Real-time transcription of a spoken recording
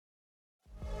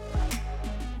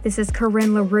This is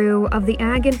Corinne LaRue of the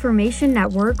Ag Information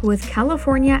Network with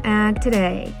California Ag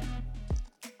Today.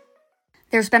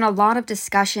 There's been a lot of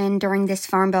discussion during this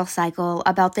Farm Bill cycle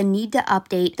about the need to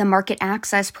update the Market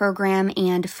Access Program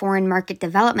and Foreign Market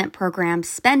Development Program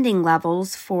spending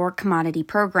levels for commodity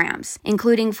programs,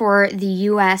 including for the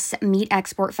U.S. Meat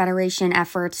Export Federation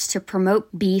efforts to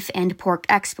promote beef and pork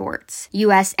exports.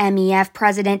 USMEF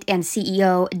President and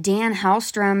CEO Dan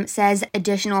Halstrom says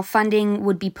additional funding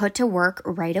would be put to work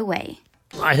right away.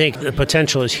 I think the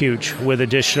potential is huge with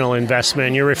additional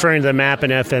investment. You're referring to the MAP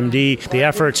and FMD, the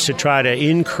efforts to try to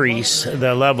increase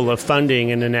the level of funding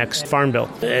in the next Farm Bill.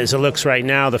 As it looks right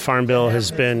now, the Farm Bill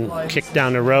has been kicked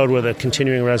down the road with a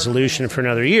continuing resolution for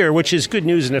another year, which is good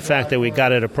news in the fact that we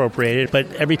got it appropriated. But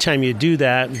every time you do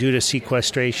that, due to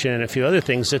sequestration and a few other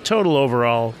things, the total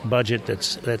overall budget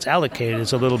that's allocated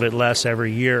is a little bit less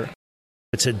every year.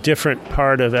 It's a different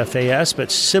part of FAS,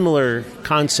 but similar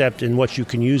concept in what you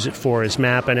can use it for is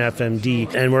MAP and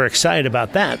FMD, and we're excited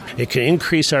about that. It can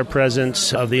increase our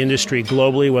presence of the industry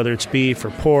globally, whether it's beef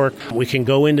or pork. We can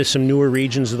go into some newer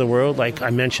regions of the world, like I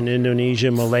mentioned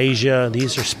Indonesia, Malaysia.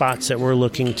 These are spots that we're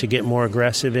looking to get more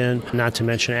aggressive in, not to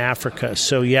mention Africa.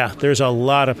 So yeah, there's a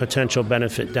lot of potential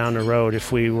benefit down the road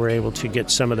if we were able to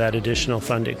get some of that additional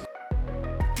funding.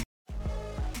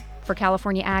 For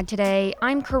California Ag Today,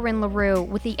 I'm Corinne LaRue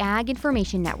with the Ag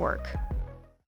Information Network.